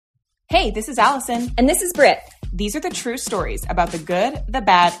Hey, this is Allison. And this is Britt. These are the true stories about the good, the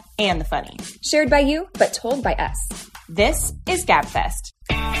bad, and the funny. Shared by you, but told by us. This is GabFest.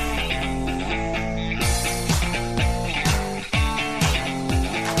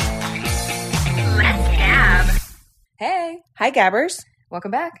 Let's gab. Hey. Hi, Gabbers.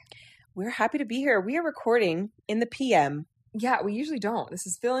 Welcome back. We're happy to be here. We are recording in the PM. Yeah, we usually don't. This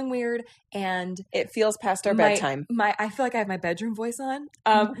is feeling weird, and it feels past our bedtime. I feel like I have my bedroom voice on.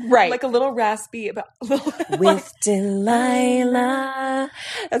 Right. Like a little raspy. With Delilah.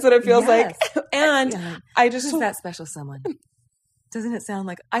 That's what it feels like. And I just... Who's that special someone? Doesn't it sound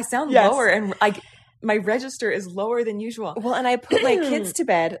like... I sound lower, and my register is lower than usual. Well, and I put my kids to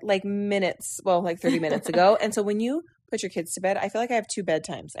bed like 30 minutes ago. And so when you put your kids to bed, I feel like I have two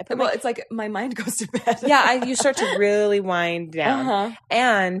bedtimes. It's like my mind goes to bed. Yeah, you start to really wind down. Uh-huh.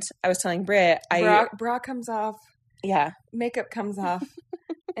 And I was telling Britt, bra comes off. Yeah, makeup comes off,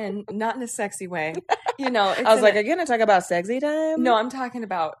 and not in a sexy way. I was like, are you gonna talk about sexy time? No, I'm talking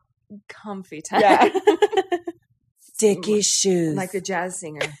about comfy time. Yeah, sticky shoes, like the jazz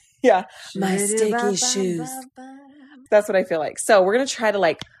singer. Yeah, my sticky shoes. That's what I feel like. So we're gonna try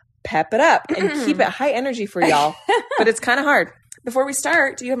to pep it up and keep it high energy for y'all, but it's kind of hard. Before we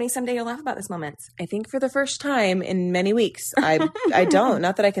start, do you have any someday you'll laugh about this moment? I think for the first time in many weeks. I don't.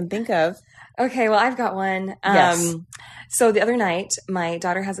 Not that I can think of. Okay, well, I've got one. Yes. So the other night, my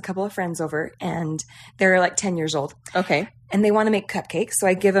daughter has a couple of friends over, and they're 10 years old. Okay. And they want to make cupcakes, so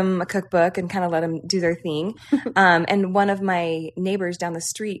I give them a cookbook and kind of let them do their thing. And one of my neighbors down the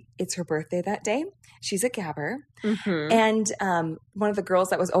street, it's her birthday that day. She's a gabber. Mm-hmm. And one of the girls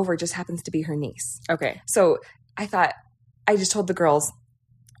that was over just happens to be her niece. Okay. So I just told the girls,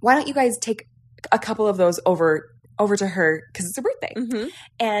 why don't you guys take a couple of those over to her because it's her birthday. Mm-hmm.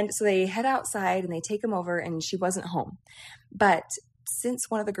 And so they head outside and they take them over, and she wasn't home. But since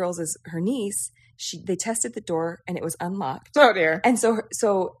one of the girls is her niece, they tested the door and it was unlocked. Oh dear. And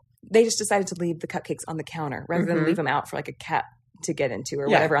so they just decided to leave the cupcakes on the counter rather than leave them out for a cat to get into or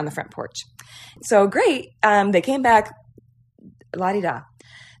whatever on the front porch. So great. They came back, la-di-da.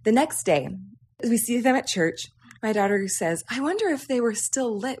 The next day, we see them at church. My daughter says, I wonder if they were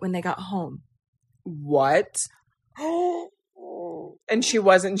still lit when they got home. What? And she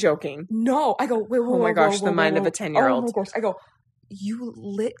wasn't joking. No. I go, wait, oh my gosh, the mind of a 10-year-old. Oh my gosh. I go, you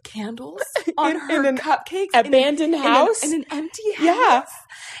lit candles on her cupcakes? Abandoned house? In an empty house? Yeah.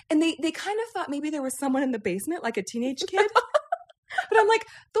 And they kind of thought maybe there was someone in the basement, like a teenage kid. But I'm like,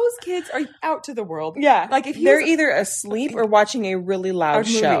 those kids are out to the world. Yeah. If they're either asleep or watching a really loud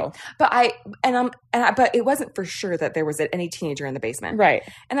show. But but it wasn't for sure that there was any teenager in the basement. Right.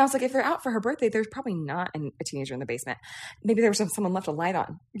 And I was like, if they're out for her birthday, there's probably not a teenager in the basement. Maybe there was someone left a light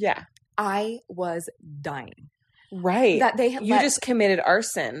on. Yeah. I was dying. Right. That you just committed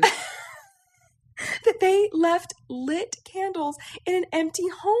arson. That they left lit candles in an empty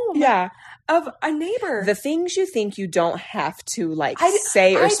home. Yeah. Of a neighbor. The things you think you don't have to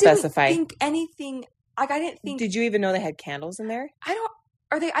say or specify. I didn't think anything. I didn't think. Did you even know they had candles in there? I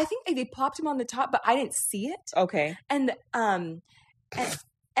think they plopped them on the top, but I didn't see it. Okay. And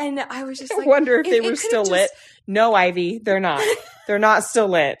I was just I wonder if they were still lit. No, Ivy, they're not. They're not still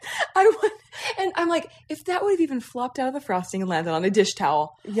lit. And I'm like, if that would have even flopped out of the frosting and landed on a dish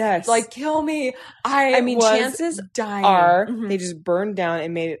towel. Yes. Kill me. Chances dying. are they just burned down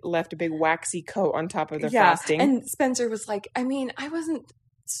and left a big waxy coat on top of the frosting. And Spencer was like, I wasn't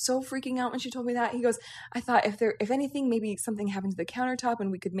so freaking out when she told me that. He goes, I thought if anything, maybe something happened to the countertop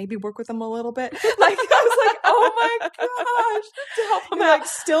and we could maybe work with them a little bit. I was like, oh my gosh, to help them out.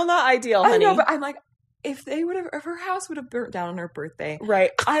 Still not ideal, honey. I know, but I'm like, if her house would have burnt down on her birthday, right?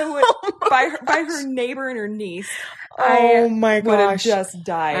 I would by her neighbor and her niece. Oh my gosh, would have just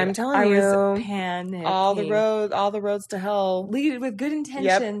died. I'm telling you, I was panicking. All the roads to hell lead with good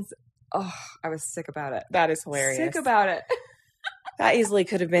intentions. Yep. Oh, I was sick about it. That is hilarious. Sick about it. That easily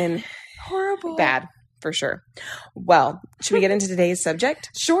could have been horrible, bad for sure. Well, should we get into today's subject?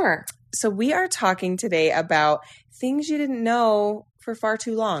 Sure. So we are talking today about things you didn't know for far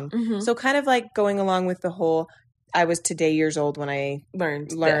too long. Mm-hmm. So kind of going along with the whole, I was today years old when I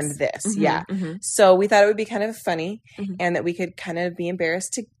learned this. Mm-hmm, yeah. Mm-hmm. So we thought it would be kind of funny and that we could kind of be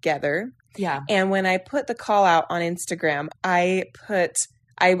embarrassed together. Yeah. And when I put the call out on Instagram, I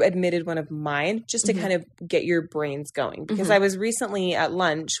admitted one of mine just to kind of get your brains going because I was recently at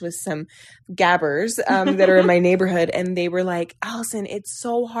lunch with some gabbers that are in my neighborhood, and they were like, Allison, it's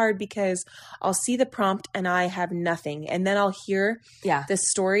so hard because I'll see the prompt and I have nothing, and then I'll hear the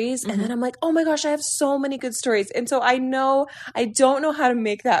stories and then I'm like, oh my gosh, I have so many good stories. And so I don't know how to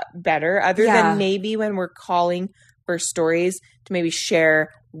make that better other than maybe when we're calling for stories to maybe share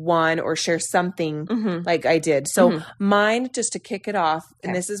one or share something Mm-hmm. like I did. So Mm-hmm. mine, just to kick it off,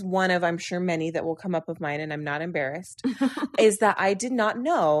 and Okay. this is one of, I'm sure, many that will come up of mine, and I'm not embarrassed, is that I did not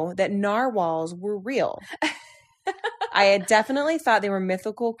know that narwhals were real. I had definitely thought they were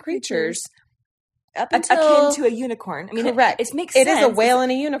mythical creatures up until Akin to a unicorn. I mean, correct. It makes It sense. is a whale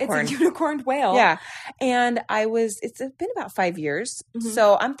and a It's unicorn. a unicorned whale. Yeah. And it's been about 5 years. Mhm.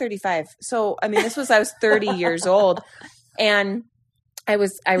 So I'm 35. So, I mean, I was 30 years old. And I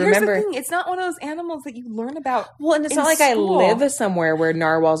remember. Here's the thing, it's not one of those animals that you learn about. Well, and it's in not like school. I live somewhere where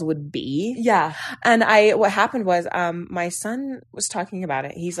narwhals would be. Yeah. And what happened was, my son was talking about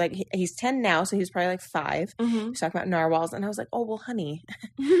it. He's like, he's 10 now. So he was probably like 5. Mm-hmm. He was talking about narwhals. And I was like, oh, well, honey,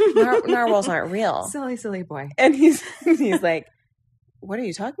 narwhals aren't real. Silly boy. And he's like, what are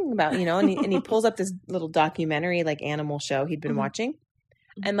you talking about? You know, and he pulls up this little documentary, like animal show he'd been Mhm. watching.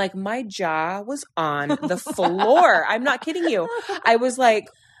 And like my jaw was on the floor. I'm not kidding you. I was like,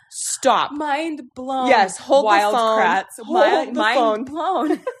 stop. Mind blown. Yes, hold the Wild phone. Kratts. Hold the Mind phone.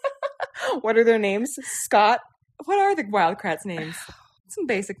 blown. What are their names? Scott? What are the Wild Kratts' names? Some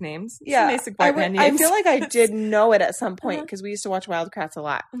basic names. Yeah. Some basic white man I names. feel like I did know it at some point Uh-huh. because we used to watch Wild Kratts a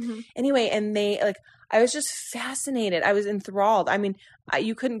lot. Mhm. Anyway, and I was just fascinated. I was enthralled. I mean,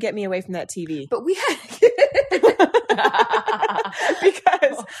 you couldn't get me away from that TV. But we had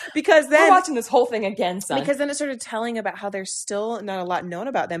because then we're watching this whole thing again, son. because then it started telling about how there's still not a lot known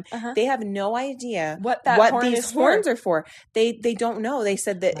about them. Uh-huh. They have no idea what horn these is horns for. are for. They don't know. They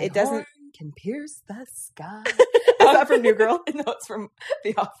said that My it doesn't. horn can pierce the sky. Is that from New Girl? No, it's from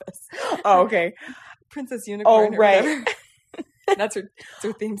The Office. Oh, okay. Princess Unicorn. Oh, or right. whatever. That's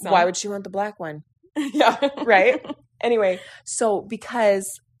her theme song. Why would she want the black one? Yeah. Right. Anyway, so because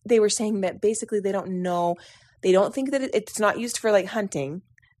they were saying that basically they don't know, they don't think that it's not used for like hunting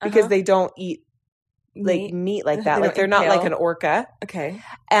because Uh-huh. they don't eat like meat like that. They Like don't they're not like impale. an orca. Okay.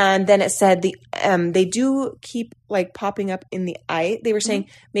 And then it said they do keep like popping up in the ice. They were saying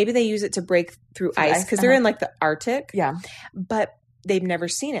maybe they use it to break through Through ice ice, because they're in like the Arctic, Yeah. but they've never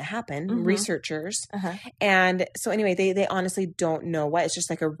seen it happen. Mhm. Researchers. Uh-huh. And so anyway, they honestly don't know what. It's just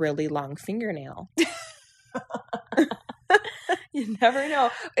like a really long fingernail. You never know.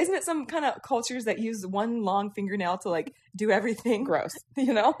 Isn't it some kind of cultures that use one long fingernail to like do everything? Gross.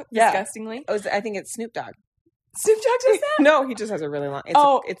 You know? Yeah. Disgustingly. I think it's Snoop Dogg. Snoop Dogg does that? No, he just has a really long.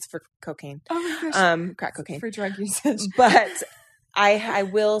 It's for cocaine. Oh my gosh. Crack cocaine. For drug usage. But I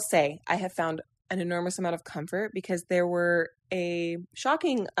will say I have found an enormous amount of comfort because there were a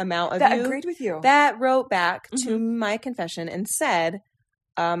shocking amount of That you agreed with you. that wrote back to Mm-hmm. my confession and said,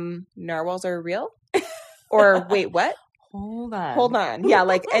 narwhals are real? Or wait, what? Hold on. Hold on. Yeah,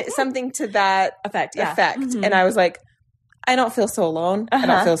 like something to that Effect. Yeah. effect. Mhm. And I was like, I don't feel so alone. I don't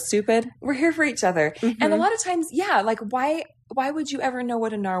Uh-huh. feel stupid. We're here for each other. And a Mhm. lot of times, yeah, like why would you ever know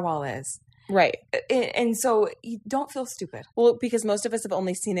what a narwhal is? Right. And so you don't feel stupid. Well, because most of us have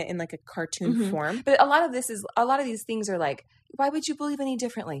only seen it in like a cartoon Mhm. form. But a lot of these things are like, why would you believe any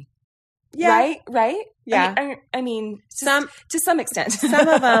differently? Yeah. Right? Yeah. I mean, Some to some extent. some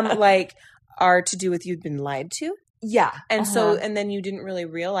of them like are to do with you'd been lied to. Yeah. And so, Uh-huh. and then you didn't really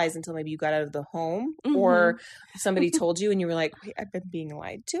realize until maybe you got out of the home Mhm. or somebody told you and you were like, wait, I've been being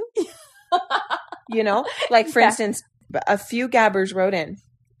lied to. You know, like for Yeah. instance, a few gabbers wrote in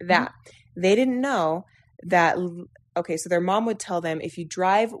that they didn't know that. Okay, so their mom would tell them if you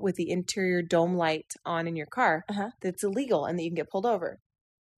drive with the interior dome light on in your car, Uh-huh. that's illegal and that you can get pulled over.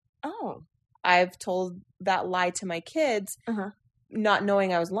 Oh. I've told that lie to my kids, Uh-huh. not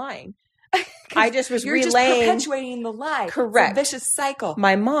knowing I was lying. I just was You're relaying. just perpetuating the lie. Correct. It's a vicious cycle.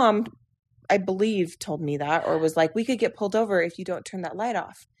 My mom, I believe, told me that or was like, we could get pulled over if you don't turn that light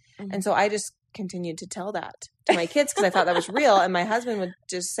off. Mhm. And so I just continued to tell that to my kids because I thought that was real. And my husband would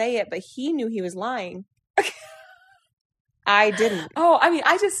just say it, but he knew he was lying. I didn't. Oh, I mean,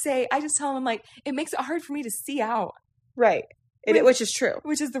 I just tell them like, it makes it hard for me to see out, Right. Which is true.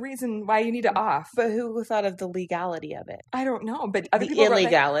 which is the reason why you need it off. But who thought of the legality of it? I don't know, but other The people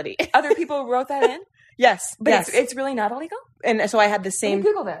illegality. other people wrote that in, Yes. but yes. it's really not illegal. And so I had the Let same. me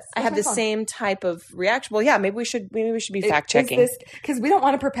Google this. I had the same type of reaction. Well, yeah, maybe we should be fact checking. Because we don't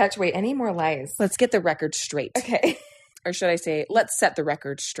want to perpetuate any more lies. Let's get the record straight. Okay. Or should I say, let's set the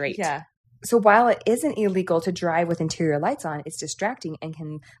record straight. Yeah. So while it isn't illegal to drive with interior lights on, it's distracting and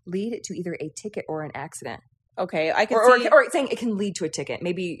can lead to either a ticket or an accident. Okay. I can Or see. or saying it can lead to a ticket.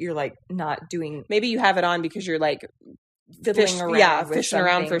 Maybe you're like not doing Maybe you have it on because you're like fiddling around. with fishing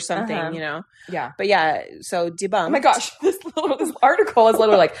around for something. something, Uh-huh. you know. Yeah. But yeah, so debunked. Oh my gosh, this article is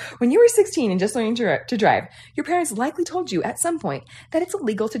literally like, when you were 16 and just learning to drive, your parents likely told you at some point that it's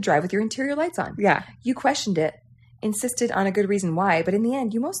illegal to drive with your interior lights on. Yeah. You questioned it insisted on a good reason why, but in the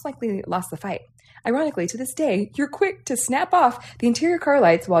end, you most likely lost the fight. Ironically, to this day, you're quick to snap off the interior car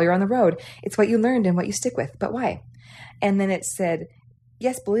lights while you're on the road. It's what you learned and what you stick with. But why? And then it said,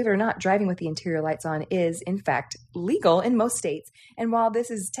 yes, believe it or not, driving with the interior lights on is, in fact, legal in most states. And while this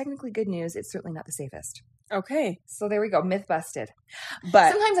is technically good news, it's certainly not the safest. Okay. So there we go. Myth busted.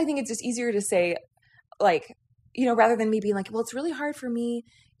 But sometimes I think it's just easier to say, like, you know, rather than me being like, well, it's really hard for me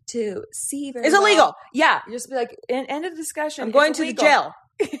to see very it's well. illegal. Yeah. Just be like, end of the discussion. I'm going to the jail.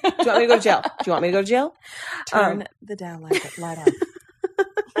 Do you want me to go to jail? Do you want me to go to jail? Turn the down light on.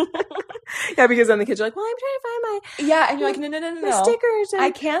 Yeah, because then the kids are like, well, I'm trying to find my... Yeah, and you're like, no. stickers.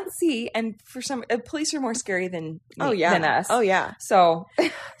 I can't see. And for some... police are more scary than us. Oh, yeah. So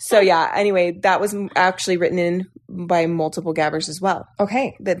yeah, anyway, that was actually written in by multiple gabbers as well.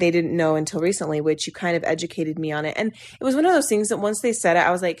 Okay. That they didn't know until recently, which you kind of educated me on it. And it was one of those things that once they said it,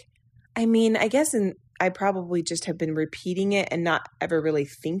 I was like, I mean, I guess I probably just have been repeating it and not ever really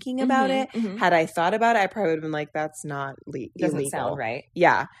thinking about it. Mm-hmm. Had I thought about it, I probably would have been like, that's not Doesn't illegal. sound right.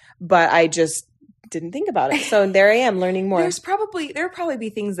 Yeah. But I just didn't think about it. So there I am learning more. There'll probably be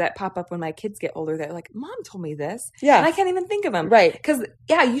things that pop up when my kids get older that are like, Mom told me this. Yeah. And I can't even think of them. Right. Because,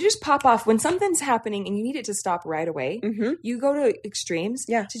 yeah, you just pop off. When something's happening and you need it to stop right away, Mm-hmm. you go to extremes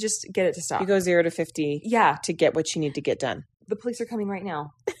Yeah. to just get it to stop. You go 0 to 50 Yeah. to get what you need to get done. The police are coming right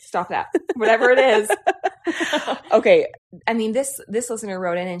now. Stop that. Whatever it is. Okay. I mean, this listener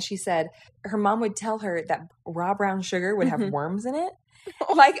wrote in and she said her mom would tell her that raw brown sugar would have worms in it.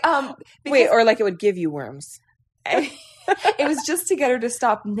 Like, wait, or like it would give you worms. It was just to get her to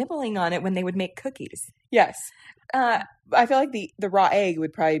stop nibbling on it when they would make cookies. Yes. I feel like the raw egg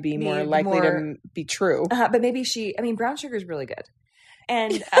would probably be more likely to be true. But maybe brown sugar is really good.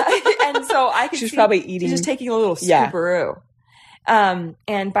 And so I could She's probably eating. She's just taking a little scooperoo.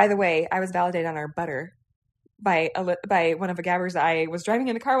 And by the way, I was validated on our butter by one of the gabbers I was driving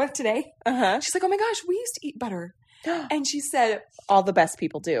in the car with today. Uh-huh. She's like, oh my gosh, we used to eat butter. And she said, all the best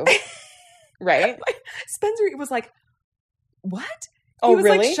people do. Right? Spencer was like, what? Oh, he was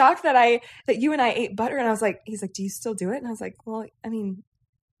really? like shocked that you and I ate butter. And I was like, he's like, do you still do it? And I was like, well, I mean,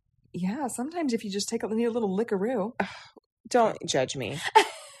 yeah, sometimes if you just need a little lickaroo. Don't judge me.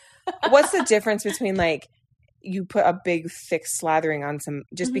 What's the difference between like you put a big thick slathering on some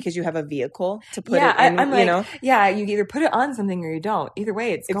just because you have a vehicle to put it in, I'm like, you know? Yeah, you either put it on something or you don't. Either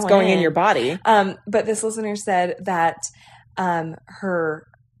way, it's going in your body. But this listener said that her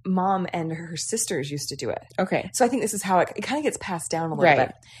mom and her sisters used to do it. Okay. So I think this is how it kind of gets passed down a little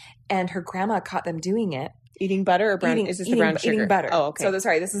bit. And her grandma caught them doing it. Eating butter or brown? Is this the brown sugar? Eating butter. Oh, okay. So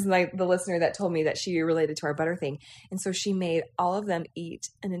sorry, this is like the listener that told me that she related to our butter thing. And so she made all of them eat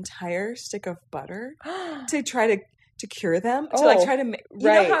an entire stick of butter to try to cure them. To like try to you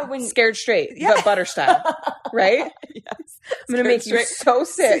know how when Scared Straight, but butter style. Right? Yes. I'm going to make you so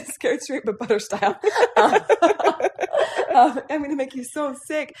sick. Scared Straight, but butter style. I'm going to make you so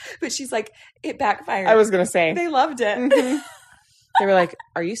sick. But she's like, it backfired. I was going to say. They loved it. Mm-hmm. They were like,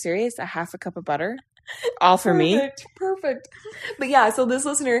 are you serious? A half a cup of butter? All for me? Perfect. But yeah, so this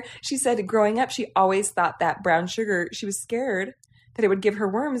listener, she said growing up, she always thought that brown sugar, she was scared that it would give her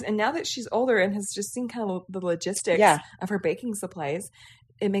worms. And now that she's older and has just seen kind of the logistics of her baking supplies,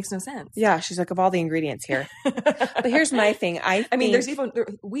 it makes no sense. Yeah, she's like, of all the ingredients here. But here's my thing. I mean, there's even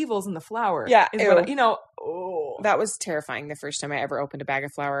weevils in the flour. Yeah. That was terrifying the first time I ever opened a bag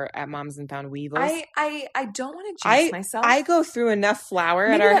of flour at Mom's and found weevils. I don't want to jinx myself. I go through enough flour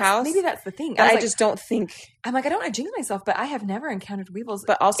at our house. Maybe that's the thing. I just don't think. I'm like, I don't want to jinx myself, but I have never encountered weevils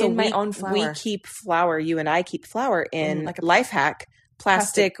but also in my own flour. We keep flour, you and I keep flour in like a Life Hack.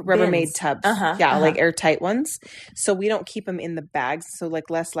 Plastic Rubbermaid tubs. Like airtight ones. So we don't keep them in the bags. So like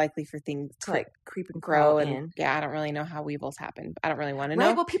less likely for things to like creep and grow. And in. Yeah, I don't really know how weevils happen. I don't really want to know.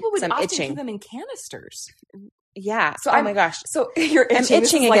 Right. Well, people would often itching. keep them in canisters. Yeah. So my gosh. So you're itching. I'm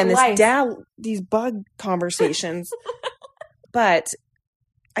itching again. These bug conversations. But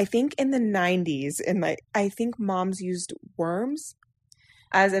I think in the 90s, I think moms used worms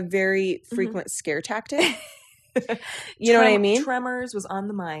as a very frequent scare tactic. You know what I mean? Tremors was on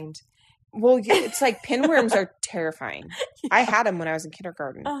the mind. Well, it's like pinworms are terrifying. I had them when I was in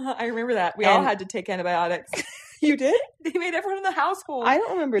kindergarten. I remember that. We all had to take antibiotics. You did? They made everyone in the household. I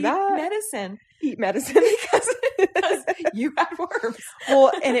don't remember that. Eat medicine because you had worms.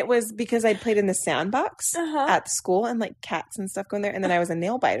 Well, and it was because I played in the sandbox at school and like cats and stuff going there. And then I was a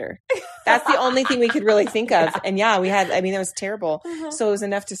nail biter. That's the only thing we could really think of. And it was terrible. So it was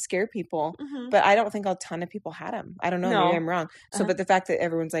enough to scare people. But I don't think a ton of people had them. I don't know. Maybe I'm wrong. So, but the fact that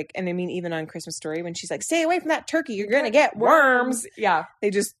everyone's like, and I mean, even on Christmas Story, when she's like, stay away from that turkey, you're going to get worms. Yeah.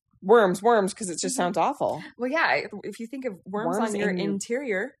 They just worms, because it just sounds awful. Well, yeah. If you think of worms on your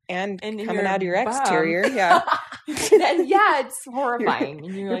interior and coming out of your exterior, then it's horrifying.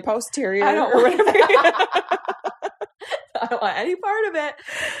 And your like, posterior, I don't want I don't want any part of it.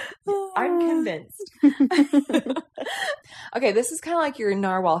 I'm convinced. Okay, this is kind of like your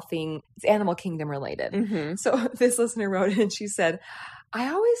narwhal thing. It's Animal Kingdom related. Mm-hmm. So this listener wrote in and she said, I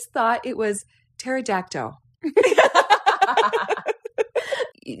always thought it was pterodactyl.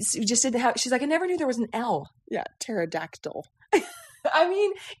 Just did she's like, I never knew there was an L. Yeah, pterodactyl. I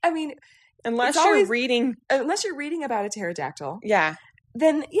mean, unless you're reading about a pterodactyl, yeah,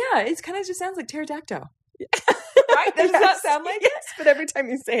 then yeah, it kind of just sounds like pterodactyl, right? Does that sound like yes? But every time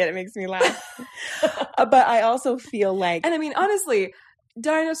you say it, it makes me laugh. But I also feel like, and I mean, honestly,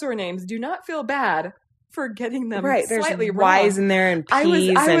 dinosaur names do not feel bad for getting them right. slightly There's wrong. Y's in there and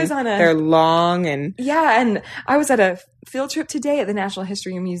P's. I was on they're long and and I was at a field trip today at the Natural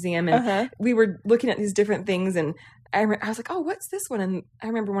History Museum, and we were looking at these different things, and I was like, "Oh, what's this one?" And I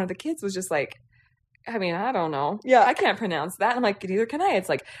remember one of the kids was just like, "I mean, I don't know. Yeah, I can't pronounce that." And I'm like, "Neither can I." It's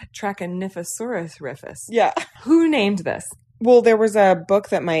like Trachinophosaurus rufus. Yeah, who named this? Well, there was a book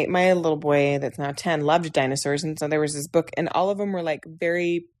that my little boy that's now 10 loved dinosaurs, and so there was this book, and all of them were like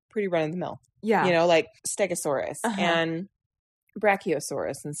very pretty run of the mill. Yeah. You know, like Stegosaurus and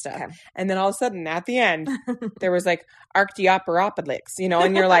Brachiosaurus and stuff. Okay. And then all of a sudden at the end, there was like Archaeopteropodix, you know,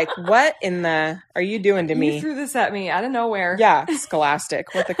 and you're like, what in the are you doing to me? You threw this at me out of nowhere. Yeah.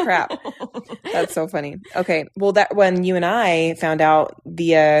 Scholastic. What the crap? That's so funny. Okay. Well, that when you and I found out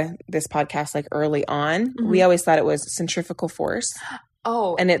via this podcast, like early on, we always thought it was centrifugal force.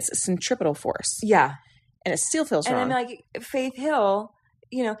 Oh. And it's centripetal force. Yeah. And it still feels wrong. And then like Faith Hill,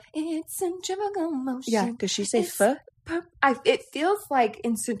 you know, it's centrifugal motion. Yeah. Does she say f? It feels like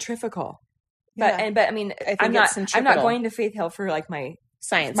in centrifugal. But I mean, I'm not going to Faith Hill for like my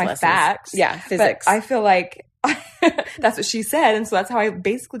science my lessons. facts. Yeah, physics. But I feel like that's what she said, and so that's how I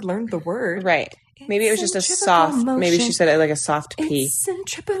basically learned the word. Right. Maybe it was just a soft. Motion. Maybe she said it like a soft P. It's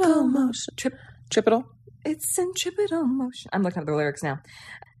centripetal motion. Tripetal. It's centripetal motion. I'm looking at the lyrics now.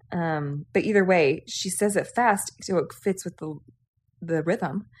 But either way, she says it fast, so it fits with the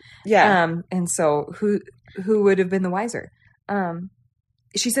rhythm. Yeah. And so who would have been the wiser?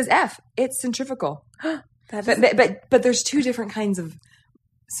 She says F. It's centrifugal. But there's two different kinds of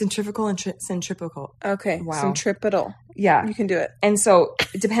centrifugal and centripetal. Okay. Wow. Centripetal. Yeah. You can do it. And so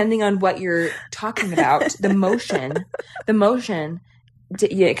depending on what you're talking about, the motion,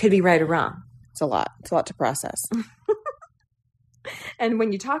 it could be right or wrong. It's a lot. It's a lot to process. And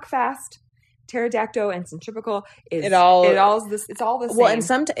when you talk fast, pterodactyl and centrifugal is it's all the same. Well,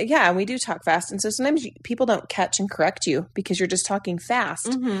 and and we do talk fast, and so sometimes people don't catch and correct you because you're just talking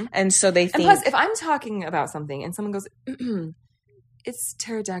fast, and so they think. And plus, if I'm talking about something and someone goes, "It's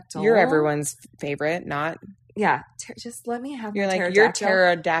pterodactyl," you're everyone's favorite, not just let me have. You're like pterodactyl. you're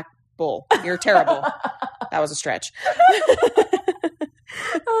pterodactyl. You're terrible. That was a stretch.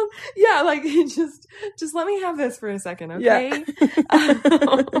 Like just let me have this for a second, okay?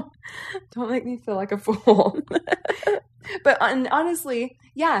 Yeah. Don't make me feel like a fool. But honestly,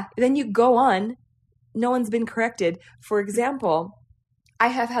 then you go on. No one's been corrected. For example, I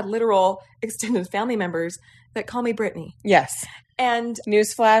have had literal extended family members that call me Brittany. Yes. And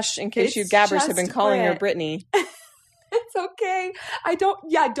newsflash, in case you gabbers have been calling her Brittany. It's okay. I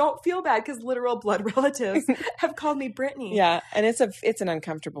don't feel bad because literal blood relatives have called me Brittany. Yeah, and it's an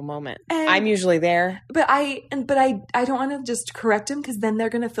uncomfortable moment. And I'm usually there, but I don't want to just correct them because then they're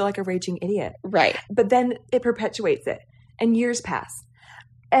going to feel like a raging idiot, right? But then it perpetuates it, and years pass,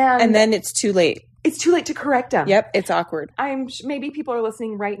 and then it's too late. It's too late to correct them. Yep, it's awkward. Maybe people are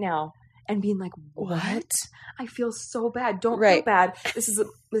listening right now and being like, "What? I feel so bad." Don't feel bad. This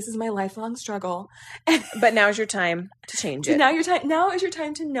is my lifelong struggle. But now's your time to change it. Now is your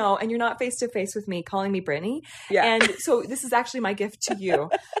time to know, and you're not face to face with me calling me Brittany. Yeah. And so this is actually my gift to you.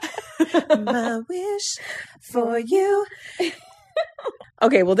 My wish for you.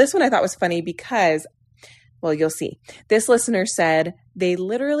 Okay, well, this one I thought was funny because, well, you'll see. This listener said they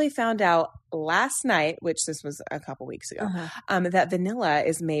literally found out last night, which this was a couple weeks ago, that vanilla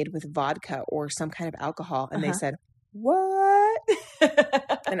is made with vodka or some kind of alcohol. And they said, what?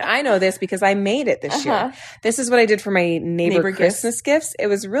 And I know this because I made it this year. This is what I did for my neighbor Christmas gifts. It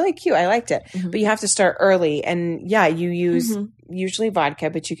was really cute. I liked it. But you have to start early. And you use usually vodka,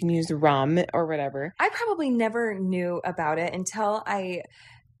 but you can use rum or whatever. I probably never knew about it until I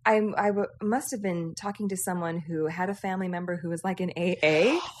must have been talking to someone who had a family member who was like in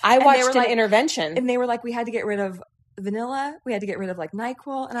AA. I watched an intervention. And they were like, we had to get rid of vanilla. We had to get rid of like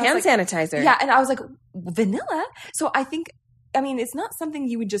NyQuil. And hand sanitizer. Yeah. And I was like, vanilla? So I think I mean, it's not something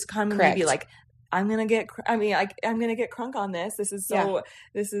you would just commonly be like, I'm going to get crunk on this. This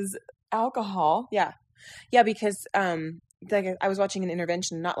is alcohol. Yeah. Yeah. Because, like I was watching an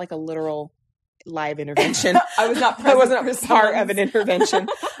intervention, not like a literal live intervention. I wasn't part of an intervention.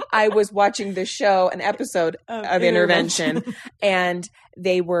 I was watching the show, an episode of intervention, and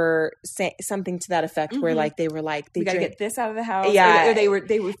they were saying something to that effect, where like they were like, we got to get this out of the house. Yeah, or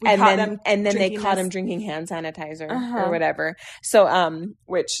and then they caught him drinking hand sanitizer or whatever. So,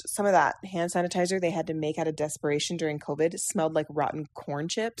 which some of that hand sanitizer they had to make out of desperation during COVID smelled like rotten corn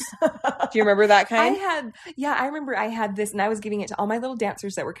chips. Do you remember that kind? I remember I had this, and I was giving it to all my little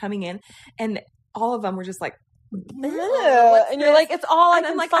dancers that were coming in, and all of them were just like, and you're like, it's all I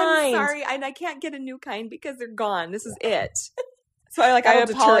can find. I'm sorry, and I can't get a new kind because they're gone. This is it. So I apologize.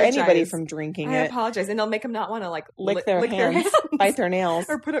 Deter anybody from drinking it. I apologize, and it'll make them not want to like lick their hands, bite their nails,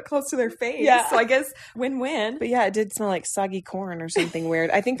 or put it close to their face. Yeah. So I guess win-win. But yeah, it did smell like soggy corn or something weird.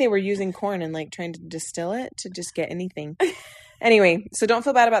 I think they were using corn and like trying to distill it to just get anything. Anyway, so don't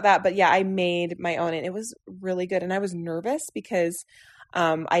feel bad about that. But yeah, I made my own, and it was really good. And I was nervous because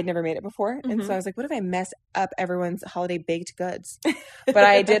I'd never made it before. And so I was like, what if I mess up everyone's holiday baked goods? But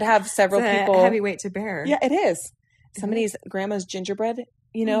I did have several people. A heavy weight to bear. Yeah, it is. Somebody's grandma's gingerbread,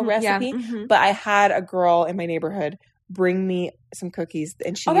 recipe. Yeah. But I had a girl in my neighborhood bring me some cookies,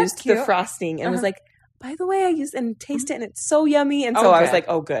 and she used the frosting and was like, by the way, I used and taste it, and it's so yummy. And so I was like,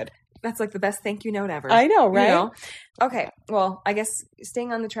 oh, good. That's like the best thank you note ever. I know, right? Okay. Well, I guess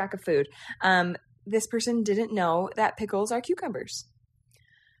staying on the track of food, this person didn't know that pickles are cucumbers.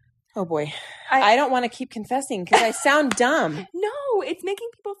 Oh boy. I don't want to keep confessing because I sound dumb. No, it's making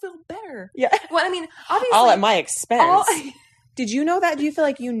people feel better. Yeah. Well, I mean, obviously. All at my expense. Did you know that? Do you feel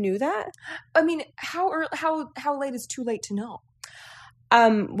like you knew that? I mean, how late is too late to know?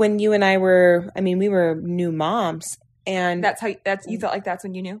 When you and I were, we were new moms, and you felt like that's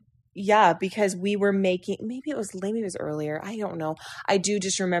when you knew? Yeah, because we were making, maybe it was earlier. I don't know. I do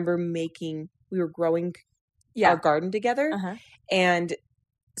just remember we were growing our garden together, and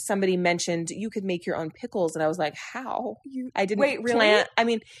somebody mentioned you could make your own pickles, and I was like, how? I didn't plant. I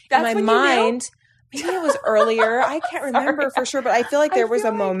mean, that's in my mind, maybe it was earlier. I can't remember for sure, but I feel like there was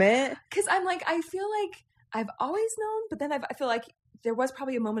a moment. Because I'm like, I feel like I've always known, but then I feel like there was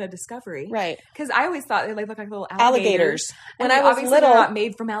probably a moment of discovery. Right. Because I always thought they looked like little alligators. When I was little. They're not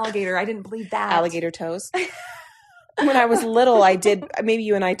made from alligator. I didn't believe that. Alligator toes. When I was little, I did. Maybe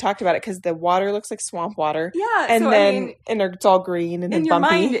you and I talked about it because the water looks like swamp water. Yeah, and and it's all green and in bumpy. Your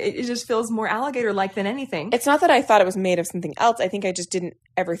mind, it just feels more alligator-like than anything. It's not that I thought it was made of something else. I think I just didn't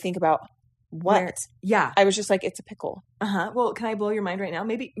ever think about what. I was just like, it's a pickle. Well, can I blow your mind right now?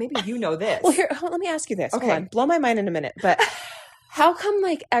 Maybe you know this. Well, here, let me ask you this. Okay, hold on. Blow my mind in a minute. But how come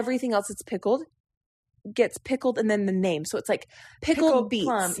like everything else that's pickled gets pickled and then the name? So it's like pickled beets,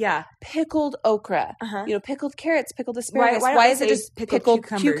 plum, pickled okra, pickled carrots, pickled asparagus. Why is it just pickled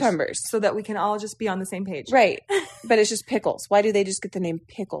cucumbers? So that we can all just be on the same page. Right. But it's just pickles. Why do they just get the name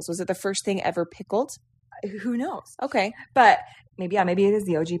pickles? Was it the first thing ever pickled? Who knows? Okay. But maybe it is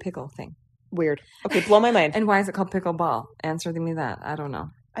the OG pickle thing. Weird. Okay, blow my mind. And why is it called pickleball? Answer me that. I don't know.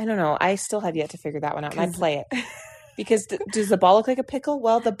 I still have yet to figure that one out, and I'd play it. Because does the ball look like a pickle?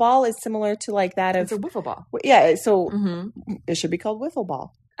 Well, the ball is similar to like that of... It's a wiffle ball. Yeah, so it should be called wiffle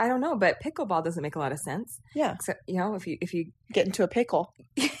ball. I don't know, but pickleball doesn't make a lot of sense. Yeah. Except, if you get into a pickle.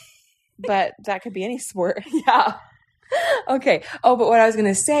 But that could be any sport. Yeah. Okay. Oh, but what I was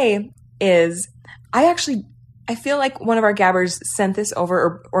going to say is I feel like one of our gabbers sent this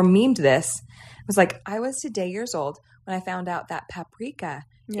over or memed this. It was like, I was today years old when I found out that paprika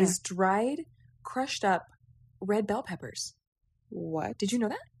is dried, crushed up red bell peppers. What? Did you know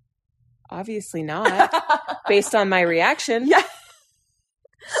that? Obviously not. Based on my reaction. Yeah.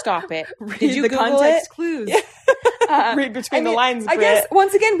 Stop it. Did you Google context clues? Read between the lines. I guess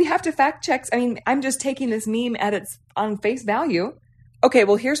once again we have to fact check. I'm just taking this meme on face value. Okay,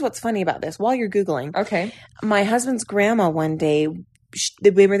 well here's what's funny about this. While you're Googling, okay, my husband's grandma one day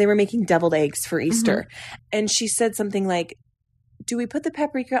they were making deviled eggs for Easter, and she said something like, "Do we put the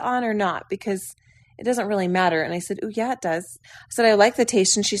paprika on or not? Because it doesn't really matter." And I said, "Oh yeah, it does." I said, "I like the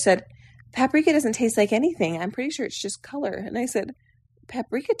taste," and she said, "Paprika doesn't taste like anything. I'm pretty sure it's just color." And I said,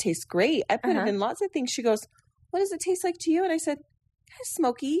 "Paprika tastes great. I put it in lots of things." She goes, "What does it taste like to you?" And I said, "Kind of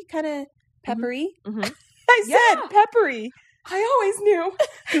smoky, kind of peppery." I said peppery. I always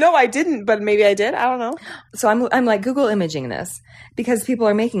knew. No, I didn't, but maybe I did. I don't know. So I'm like Google imaging this because people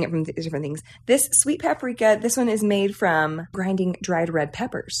are making it from different things. This sweet paprika, this one is made from grinding dried red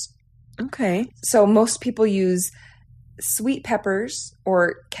peppers. Okay. So most people use sweet peppers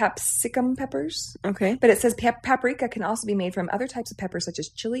or capsicum peppers. Okay. But it says paprika can also be made from other types of peppers, such as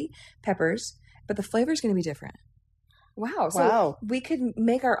chili peppers, but the flavor is going to be different. Wow. So we could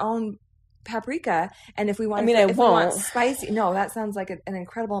make our own paprika, and if we want, we want spicy. No, that sounds like an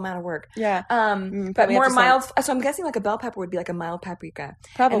incredible amount of work. Yeah. But more mild. So I'm guessing like a bell pepper would be like a mild paprika.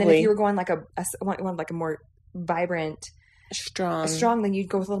 Probably. And then if you were going like a more vibrant, strong, then you'd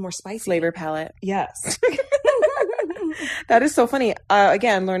go with a little more spicy flavor palette. Yes. That is so funny.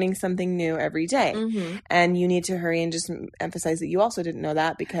 Again, learning something new every day. Mm-hmm. And you need to hurry and just emphasize that you also didn't know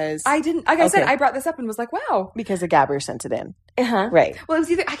that because... I didn't... Like I said, I brought this up and was like, wow. Because the Gabber sent it in. Uh-huh. Right. Well, it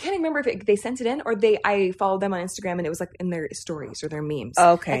was either... I can't remember if they sent it in or I followed them on Instagram and it was like in their stories or their memes.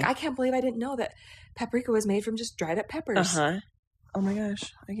 Okay. Like, I can't believe I didn't know that paprika was made from just dried up peppers. Uh-huh. Oh my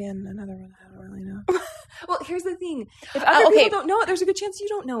gosh. Again, another one I don't really know. Well, here's the thing. If other people don't know it, there's a good chance you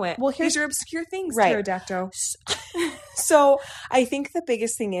don't know it. Well, these are obscure things, right. Pterodactyl. So I think the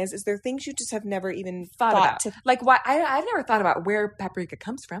biggest thing is there things you just have never even thought about. Like, why? I've never thought about where paprika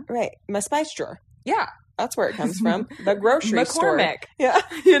comes from. Right. My spice drawer. Yeah. That's where it comes from. The grocery store. McCormick. Yeah.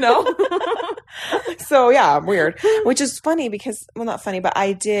 You know? So, yeah, weird. Which is funny because, well, not funny, but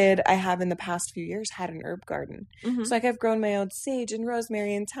I have in the past few years had an herb garden. Mm-hmm. So, like, I've grown my own sage and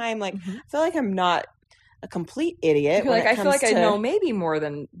rosemary and thyme. Like, I feel like I'm not a complete idiot. I feel like I know maybe more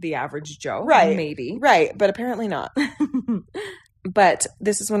than the average Joe. Right. Maybe. Right. But apparently not. But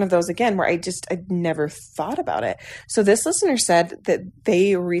this is one of those, again, where I'd never thought about it. So this listener said that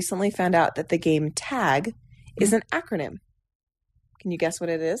they recently found out that the game tag is an acronym. Can you guess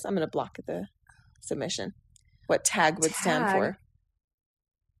what it is? I'm going to block the submission. What tag would stand for?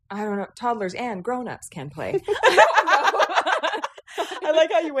 I don't know. Toddlers and grown-ups can play. I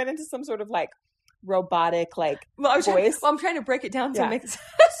like how you went into some sort of like robotic voice. I'm trying to break it down to make sense.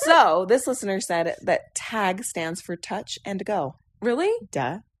 So this listener said that tag stands for touch and go. Really?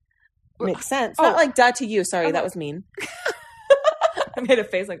 Duh. Makes sense. Not like duh to you. Sorry, that was mean. I made a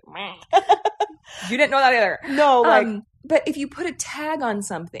face like, meh. You didn't know that either. No, but if you put a tag on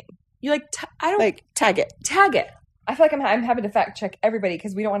something, you tag it. Tag it. I feel like I'm having to fact check everybody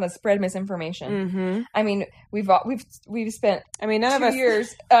because we don't want to spread misinformation. Mm-hmm. I mean, we've spent none 2 of us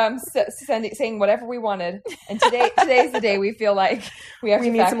years saying whatever we wanted, and today's the day we feel like we have to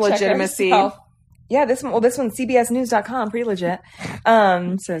need some legitimacy. Ourselves. Yeah, this one, CBSnews.com, pretty legit.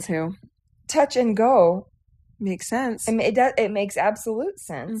 Says who? Touch and go makes sense. I mean, it makes absolute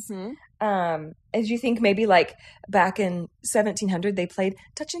sense. Mm-hmm. As you think maybe like back in 1700 they played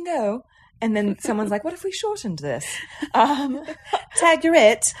touch and go, and then someone's like, what if we shortened this? Tag your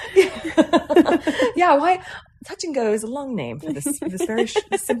it. Yeah, why? Touch and go is a long name for this very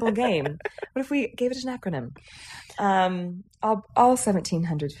simple game. What if we gave it an acronym? All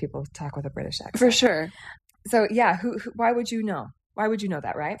 1700s people talk with a British accent. For sure. So yeah, why would you know? Why would you know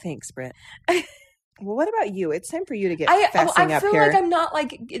that, right? Thanks, Britt. Well, what about you? It's time for you to get fasting up here. I feel like I'm not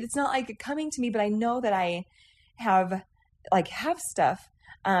like, it's not like coming to me, but I know that I have stuff.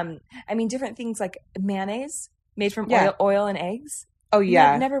 I mean, different things like mayonnaise made from oil and eggs. Oh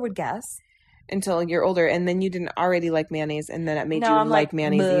yeah. Never would guess. Until you're older, and then you didn't already like mayonnaise, and then it made you like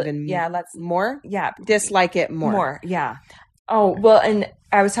mayonnaise even more? Yeah. Dislike it more. More, yeah. Oh, well, and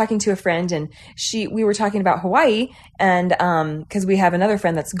I was talking to a friend, and we were talking about Hawaii, and because we have another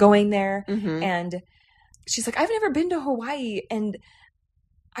friend that's going there, and she's like, I've never been to Hawaii, and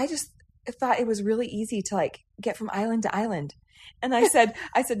I just thought it was really easy to like get from island to island. And I said,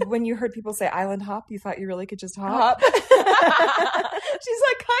 when you heard people say island hop, you thought you really could just hop? She's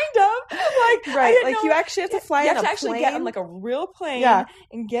like, kind of. Like, right. Like, you actually have to fly on a plane. You have to actually get on like a real plane. Yeah.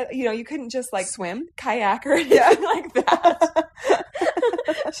 And get, you couldn't just like swim, kayak or anything like that.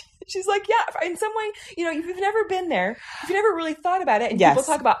 She's like, yeah, in some way, if you've never been there, if you've never really thought about it, and people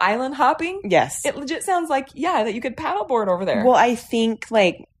talk about island hopping, yes, it legit sounds like, that you could paddleboard over there. Well, I think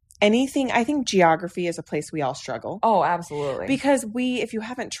I think geography is a place we all struggle. Oh, absolutely. Because if you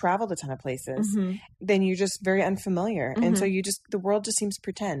haven't traveled a ton of places, then you're just very unfamiliar. And so the world just seems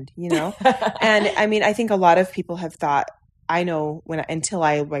pretend, And I mean, I think a lot of people have thought, I know until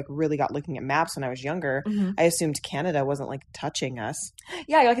I like really got looking at maps when I was younger, I assumed Canada wasn't like touching us.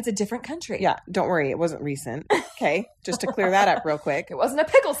 Yeah, like it's a different country. Yeah, don't worry, it wasn't recent. Okay, just to clear that up real quick. It wasn't a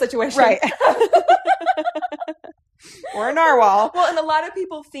pickle situation. Right. Or a narwhal. Well, and a lot of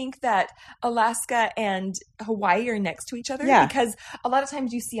people think that Alaska and Hawaii are next to each other because a lot of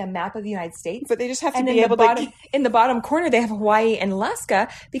times you see a map of the United States. But they just have to be able to... In the bottom corner, they have Hawaii and Alaska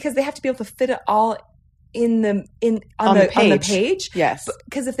because they have to be able to fit it all on the page. Yes.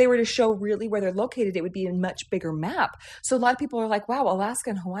 Because if they were to show really where they're located, it would be a much bigger map. So a lot of people are like, wow, Alaska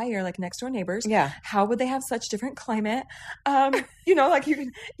and Hawaii are like next door neighbors. Yeah. How would they have such different climate? Like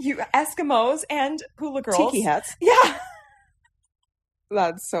you Eskimos and hula girls. Tiki hats. Yeah.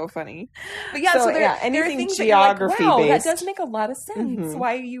 That's so funny. But yeah, so anything geography like, wow, based. that does make a lot of sense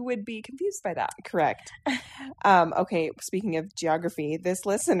why you would be confused by that. Correct. Okay, speaking of geography, this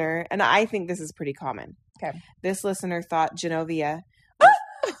listener, and I think this is pretty common. Okay. This listener thought Genovia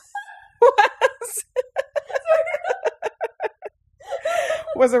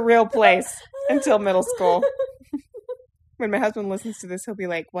was a real place until middle school. When my husband listens to this, he'll be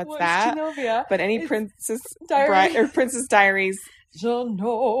like, "What's that?" Genovia? But any Princess Diaries.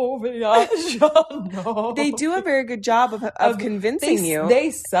 Genovia. They do a very good job of convincing you.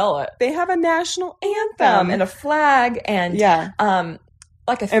 They sell it. They have a national anthem and a flag and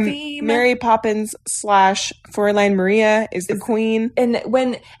like a theme. Mary Poppins / Fräulein Maria is the queen. And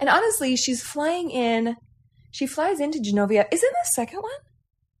honestly, she flies into Genovia. Is it the second one?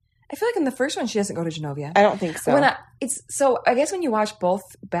 I feel like in the first one she doesn't go to Genovia. I don't think so. I guess when you watch both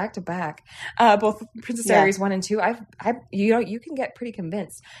back to back, both Princess Diaries 1 and 2, you can get pretty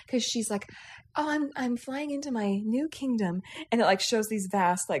convinced because she's like, "Oh, I'm flying into my new kingdom," and it like shows these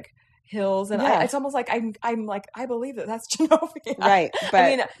vast like hills, and it's almost like I'm like I believe that's Genovia, right? But I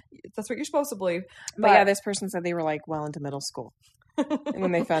mean, that's what you're supposed to believe. But yeah, this person said they were like well into middle school. And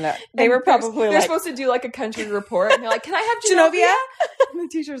when they found out, they were probably they're supposed to do like a country report, and they're like, "Can I have Genovia?" And the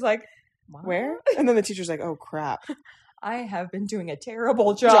teacher's like, "Where?" And then the teacher's like, "Oh crap, I have been doing a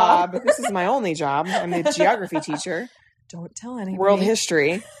terrible job. This is my only job. I'm a geography teacher. Don't tell anybody. World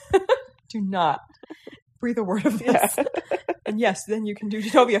history. Do not breathe a word of this. Yeah. And yes, then you can do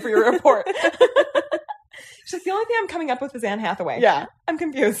Genovia for your report." She's like, "The only thing I'm coming up with is Anne Hathaway." Yeah. I'm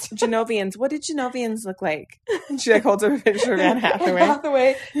confused. Genovians. What did Genovians look like? And she like holds up a picture of Anne Hathaway. Anne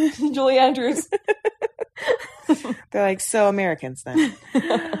Hathaway, Julie Andrews. They're like, so Americans then.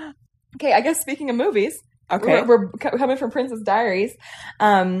 Okay, I guess speaking of movies. Okay. We're coming from Princess Diaries.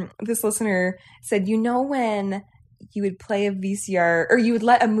 This listener said, when you would play a VCR, or you would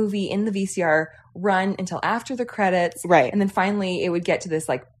let a movie in the VCR run until after the credits. Right. And then finally it would get to this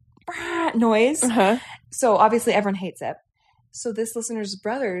like noise. Uh-huh. So obviously everyone hates it. So this listener's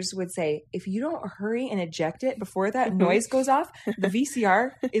brothers would say, if you don't hurry and eject it before that noise goes off, the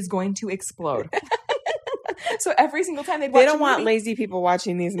VCR is going to explode. So every single time they don't want lazy people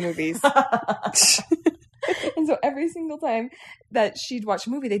watching these movies. And so every single time that she'd watch a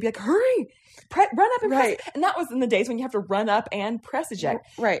movie, they'd be like, hurry, run up and press. And that was in the days when you have to run up and press eject.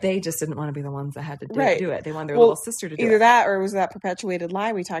 Right. They just didn't want to be the ones that had to do it. They wanted their little sister to do it. Either that or it was that perpetuated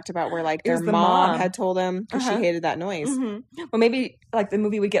lie we talked about where like their mom had told them because she hated that noise. Mm-hmm. Well, maybe like the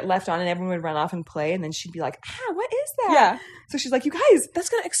movie would get left on and everyone would run off and play and then she'd be like, what is that? Yeah. So she's like, you guys, that's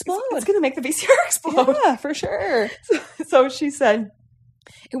going to explode. It's going to make the VCR explode. Yeah, for sure. So she said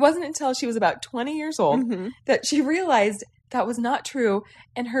it wasn't until she was about 20 years old that she realized that was not true.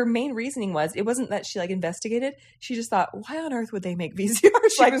 And her main reasoning was, it wasn't that she like investigated. She just thought, why on earth would they make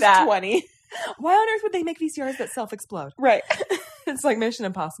VCRs like that? 20. Why on earth would they make VCRs that self-explode? Right. It's like Mission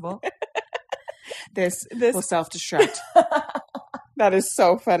Impossible. This will self-destruct. That is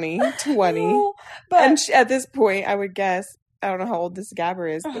so funny. 20. No, but and at this point, I would guess, I don't know how old this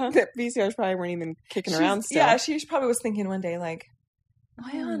Gabber is, but the VCRs probably weren't even kicking around still. Yeah, she probably was thinking one day like,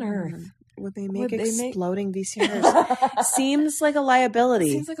 why on earth would they make exploding VCRs? Seems like a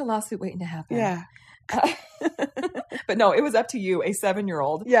liability. Seems like a lawsuit waiting to happen. Yeah. But no, it was up to you, a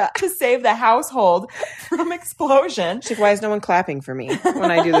 7-year-old, yeah, to save the household from explosion. She's like, why is no one clapping for me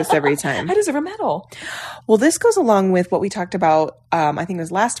when I do this every time? I deserve a medal. Well, this goes along with what we talked about, I think it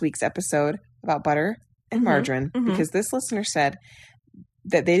was last week's episode about butter and margarine, because this listener said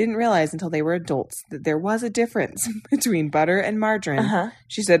that they didn't realize until they were adults that there was a difference between butter and margarine.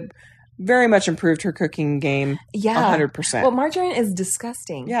 She said very much improved her cooking game. Yeah. 100%. Well, margarine is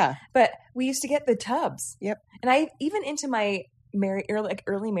disgusting. Yeah. But we used to get the tubs. Yep. And I, even into my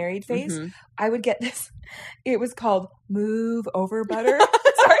early married phase, I would get this. It was called Move Over Butter.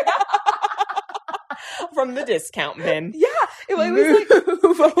 Sorry. From the discount bin. Yeah. It was like,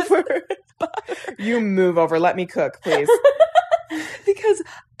 move over. You move over. Let me cook, please. Because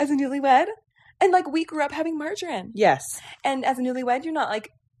as a newlywed, and like we grew up having margarine. Yes. And as a newlywed, you're not like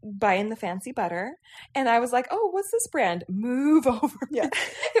buying the fancy butter. And I was like, oh, what's this brand? Move Over. Yeah.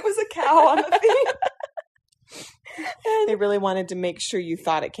 It was a cow on the thing. They really wanted to make sure you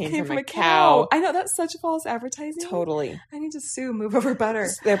thought it came from a cow. I know, that's such false advertising. Totally. I need to sue Move Over Butter.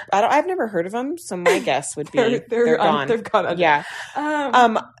 I've never heard of them, so my guess would be they're gone. They've gone under. Yeah.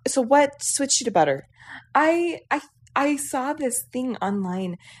 So what switched you to butter? I saw this thing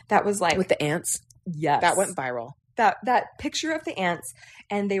online that was like with the ants. Yes, that went viral. That picture of the ants,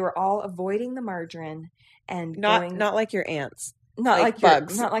 and they were all avoiding the margarine and not like your ants. Not like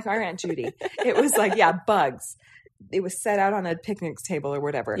bugs. Not like our Aunt Judy. It was like, bugs. It was set out on a picnic table or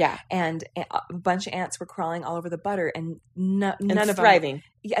whatever. Yeah. And a bunch of ants were crawling all over the butter and none of thriving. them.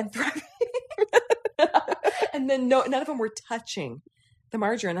 Yeah, and thriving. And then none of them were touching the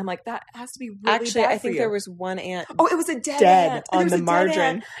margarine. I'm like, that has to be really Actually, bad I think for you. there was one ant. Oh, it was a dead ant. on the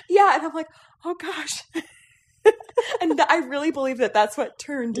margarine. Yeah, and I'm like, oh gosh. And I really believe that that's what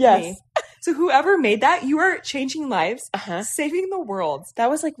turned me. So whoever made that, you are changing lives, saving the world. That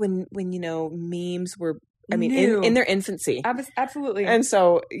was like when memes were, in their infancy. Absolutely. And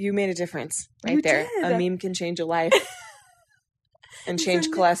so you made a difference right there. Did. A meme can change a life and change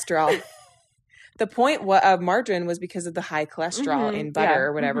cholesterol. The point of margarine was because of the high cholesterol in butter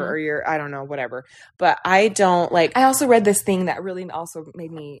or whatever, or I don't know, whatever. But I don't like. I also read this thing that really also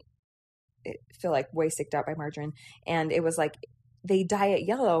made me feel like way sicked out by margarine. And it was like, they dye it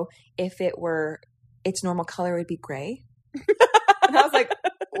yellow. If it were its normal color, it would be gray. And I was like,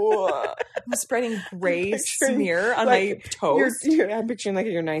 oh, I'm spreading gray smear on my toast. I'm picturing like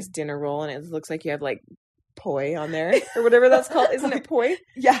your nice dinner roll, and it looks like you have like poi on there or whatever that's called. Isn't it poi?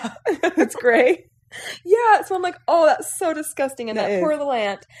 Yeah. It's gray. Yeah. So I'm like, oh, that's so disgusting. And that poor little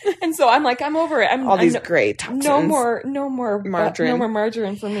ant. And so I'm like, I'm over it. All these gray toxins. No more margarine. No more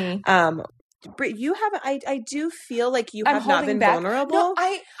margarine for me. Britt, you haven't. I do feel like you have not been vulnerable. No,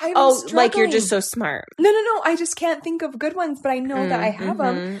 I'm struggling. Like you're just so smart. No. I just can't think of good ones, but I know that I have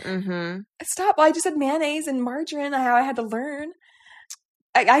them. Mm-hmm. Stop! I just said mayonnaise and margarine. How I had to learn.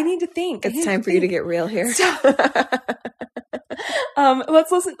 I need to think. It's time for you to get real here.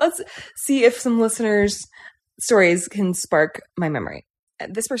 Let's listen. Let's see if some listeners' stories can spark my memory.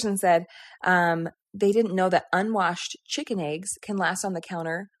 This person said they didn't know that unwashed chicken eggs can last on the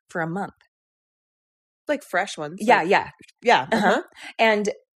counter for a month. Like fresh ones. Yeah. And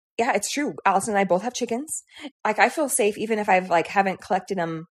yeah, it's true. Allison and I both have chickens. Like I feel safe even if I've haven't collected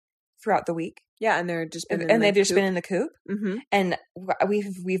them throughout the week. Yeah, and they're just been they've just been in the coop. Mm-hmm. And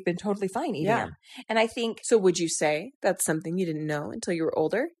we've been totally fine eating them. And I think so. Would you say that's something you didn't know until you were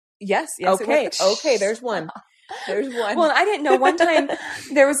older? Yes. Okay. There's one. Well, I didn't know. One time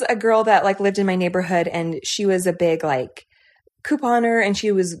there was a girl that lived in my neighborhood, and she was a big couponer, and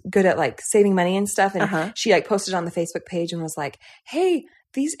she was good at saving money and stuff. And she posted on the Facebook page and was like, "Hey,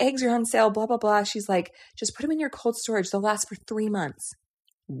 these eggs are on sale, blah, blah, blah." She's like, "Just put them in your cold storage. They'll last for 3 months."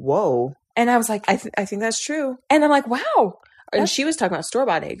 Whoa. And I was like, I think that's true. And I'm like, wow. And she was talking about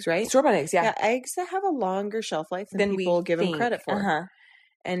store-bought eggs, right? Store-bought eggs, yeah. Eggs that have a longer shelf life than people give them credit for.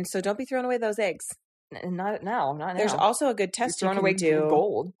 And so don't be throwing away those eggs. Not now. There's also a good test you can do.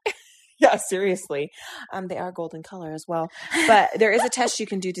 Gold. Yeah, seriously. They are golden color as well. But there is a test you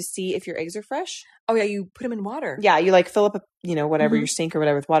can do to see if your eggs are fresh. Oh, yeah. You put them in water. Yeah. You fill up whatever your sink or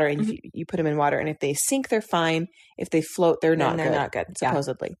whatever with water, and you put them in water. And if they sink, they're fine. If they float, they're not good,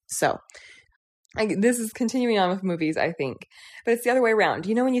 supposedly. Yeah. So this is continuing on with movies, I think. But it's the other way around.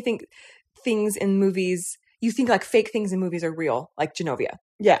 When you think things in movies, you think fake things in movies are real, like Genovia.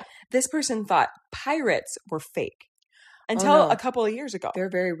 Yeah. This person thought pirates were fake. Until a couple of years ago. They're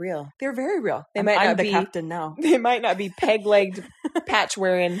very real. They're very real. They might not be be captain now. They might not be peg-legged,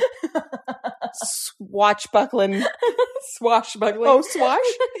 patch-wearing, swashbuckling. Swashbuckling. Oh, swash?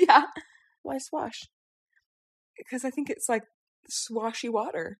 Yeah. Why swash? Because I think it's swashy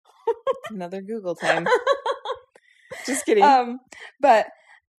water. Another Google time. Just kidding. But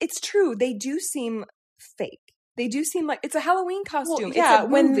it's true. They do seem fake. They do seem like it's a Halloween costume. Well, yeah, it's a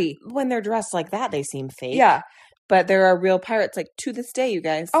movie. When they're dressed like that, they seem fake. Yeah. But there are real pirates, to this day, you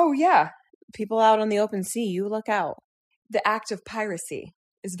guys. Oh, yeah. People out on the open sea, you look out. The act of piracy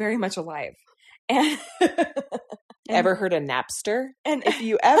is very much alive. And ever heard of Napster? And if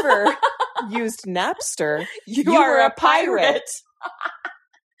you ever used Napster, you are a pirate.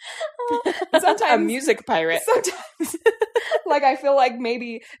 Sometimes a music pirate. Sometimes, I feel like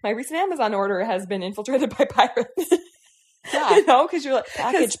maybe my recent Amazon order has been infiltrated by pirates. Yeah, because you're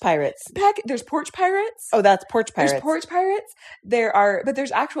package pirates. There's porch pirates. Oh, that's porch pirates. There's porch pirates. But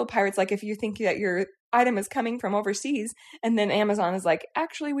there's actual pirates. If you think that your item is coming from overseas, and then Amazon is like,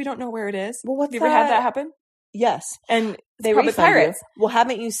 actually, we don't know where it is. Well, have you ever had that happen? Yes. And They probably refund pirates. you. Well,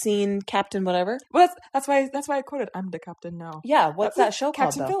 haven't you seen Captain whatever? Well, that's why I quoted, I'm the captain now. Yeah, what's that show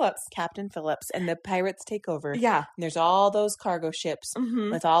called? Captain Phillips. Captain Phillips. And the pirates take over. Yeah. And there's all those cargo ships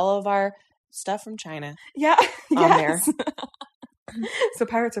with all of our stuff from China. Yeah. On there. So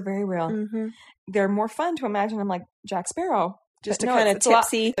pirates are very real. Mm-hmm. They're more fun to imagine them like Jack Sparrow. Just a kind of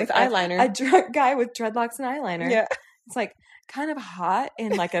tipsy with eyeliner. A drunk guy with dreadlocks and eyeliner. Yeah. It's like kind of hot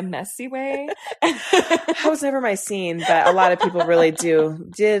in like a messy way. That was never my scene, but a lot of people really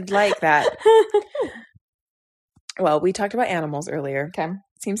did like that. Well, we talked about animals earlier. Okay.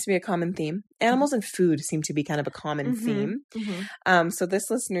 Seems to be a common theme. Animals and food seem to be kind of a common theme. Mm-hmm. So this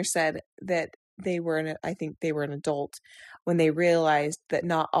listener said that I think they were an adult when they realized that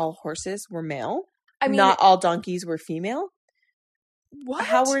not all horses were male. I mean, not all donkeys were female. What?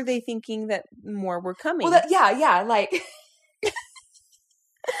 How were they thinking that more were coming? Well, yeah, like,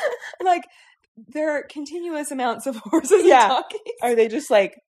 like there are continuous amounts of horses and donkeys. Are they just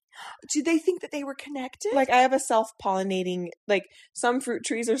like? Did they think that they were connected? Like, I have a self-pollinating, like, some fruit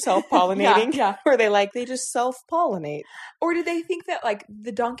trees are self-pollinating. yeah. Where they just self-pollinate. Or did they think that, like,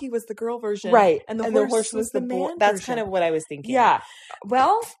 the donkey was the girl version? Right. And the horse was the man That's version. kind of what I was thinking. Yeah.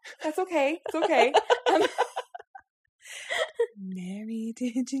 Well, that's okay. It's okay. Mary,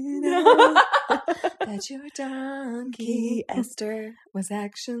 did you know that your donkey, Esther, was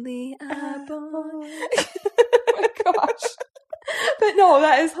actually a boy? Oh my gosh. But no,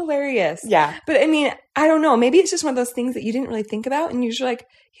 that is hilarious. Yeah. But I mean, I don't know. Maybe it's just one of those things that you didn't really think about. And you're just like,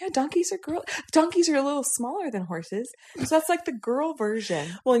 yeah, donkeys are a little smaller than horses. So that's like the girl version.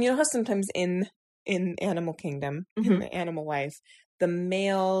 Well, and you know how sometimes in Animal Kingdom, in the animal life, the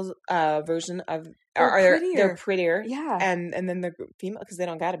male version of they're prettier. Yeah. And then the female, because they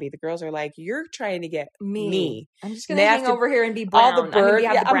don't got to be. The girls are like, you're trying to get me. I'm just going to hang over here and be brown. All the birds.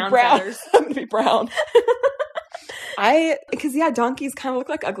 I'm brown feathers. I'm going to be brown. Because donkeys kind of look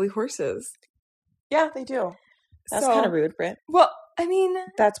like ugly horses. Yeah, they do. That's kind of rude, Britt. Well, I mean,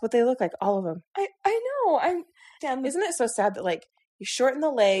 that's what they look like, all of them. I know. Isn't it so sad that like you shorten the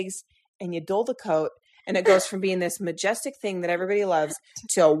legs and you dull the coat, and it goes from being this majestic thing that everybody loves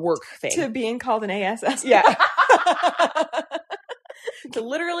to a work thing, to being called an ASS? Yeah. To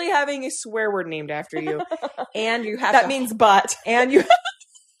literally having a swear word named after you, and you have that means butt, and you.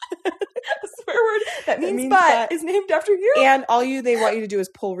 A swear word that means butt is named after you. And they want you to do is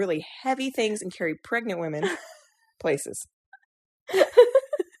pull really heavy things and carry pregnant women places.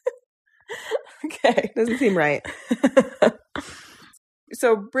 Okay. Doesn't seem right.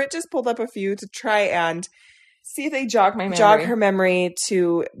 So Britt just pulled up a few to try and see if they jog my memory. Jog her memory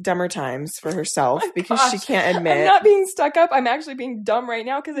to dumber times for herself because she can't admit. I'm not being stuck up. I'm actually being dumb right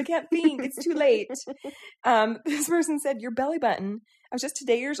now because I can't think. It's too late. This person said, your belly button. I was just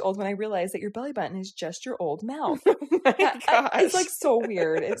today years old when I realized that your belly button is just your old mouth. Oh my gosh. It's like so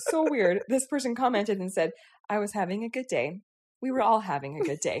weird. It's so weird. This person commented and said, I was having a good day. We were all having a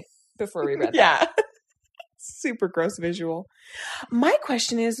good day before we read that. Yeah. Super gross visual. My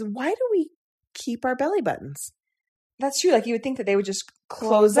question is, why do we keep our belly buttons? That's true. Like you would think that they would just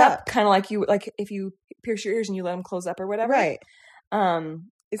close up. Kind of like if you pierce your ears and you let them close up or whatever. Right.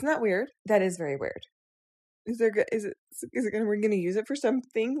 Isn't that weird? That is very weird. We're going to use it for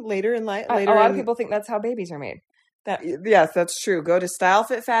something later in life? A lot of people think that's how babies are made. Yes, that's true. Go to Style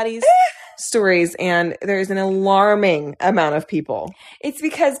Fit Fatties stories, and there's an alarming amount of people. It's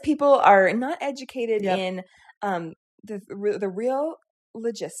because people are not educated in the real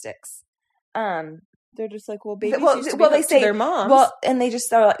logistics. They're just like, well, babies used to be they say to their moms. Well, and they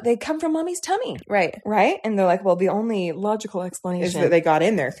just are, they come from mommy's tummy. Right. And they're like, well, the only logical explanation is that they got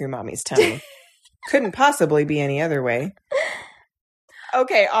in there through mommy's tummy. Couldn't possibly be any other way.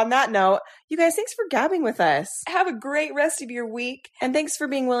 Okay, on that note, you guys, thanks for gabbing with us. Have a great rest of your week. And thanks for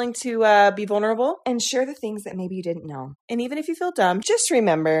being willing to be vulnerable. And share the things that maybe you didn't know. And even if you feel dumb, just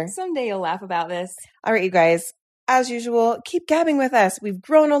remember. Someday you'll laugh about this. All right, you guys. As usual, keep gabbing with us. We've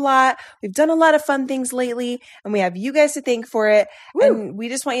grown a lot. We've done a lot of fun things lately. And we have you guys to thank for it. Woo. And we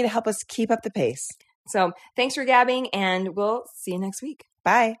just want you to help us keep up the pace. So thanks for gabbing, and we'll see you next week.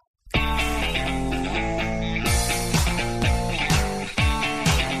 Bye.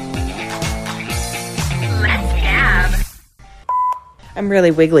 I'm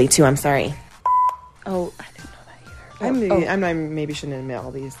really wiggly too. I'm sorry. Oh, I didn't know that either. I maybe shouldn't admit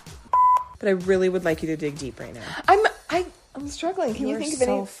all these, but I really would like you to dig deep right now. I'm struggling. Can you think of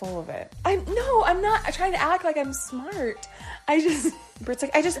any? So full of it. I'm not. I'm trying to act like I'm smart. Britt's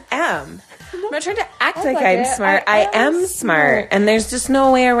like, I just am. I'm not trying to act like I'm smart. I am smart, and there's just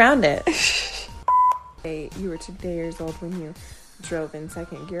no way around it. You were 2 years old when you drove in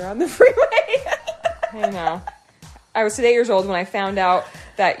second gear on the freeway. I know. I was 8 years old when I found out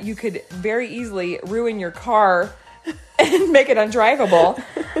that you could very easily ruin your car and make it undrivable.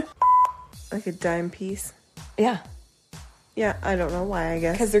 Like a dime piece. Yeah. Yeah, I don't know why, I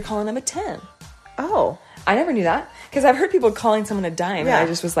guess. Because they're calling them a 10. Oh. I never knew that. Because I've heard people calling someone a dime. Yeah. And I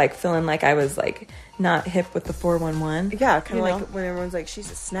just was like feeling like I was like not hip with the 411. Yeah, kind of like when everyone's like, she's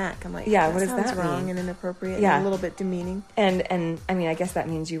a snack. I'm like, yeah, what does sounds that wrong mean? and inappropriate Yeah. and a little bit demeaning. And I mean, I guess that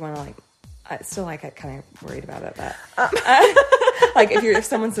means you want to like, still like kind of worried about it, but like if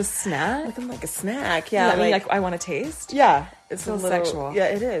someone's a snack, I'm like a snack. yeah, Yeah, I mean, like I want to taste. yeah, It's a a little sexual. Yeah,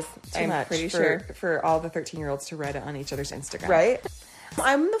 it is. I'm much pretty sure for all the 13-year-olds to read it on each other's Instagram. Right?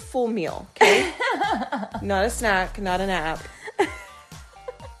 I'm the full meal, okay? Not a snack, not a nap.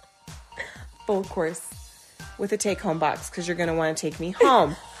 Full course. With a take-home box, because you're going to want to take me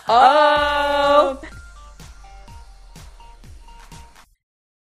home. Oh!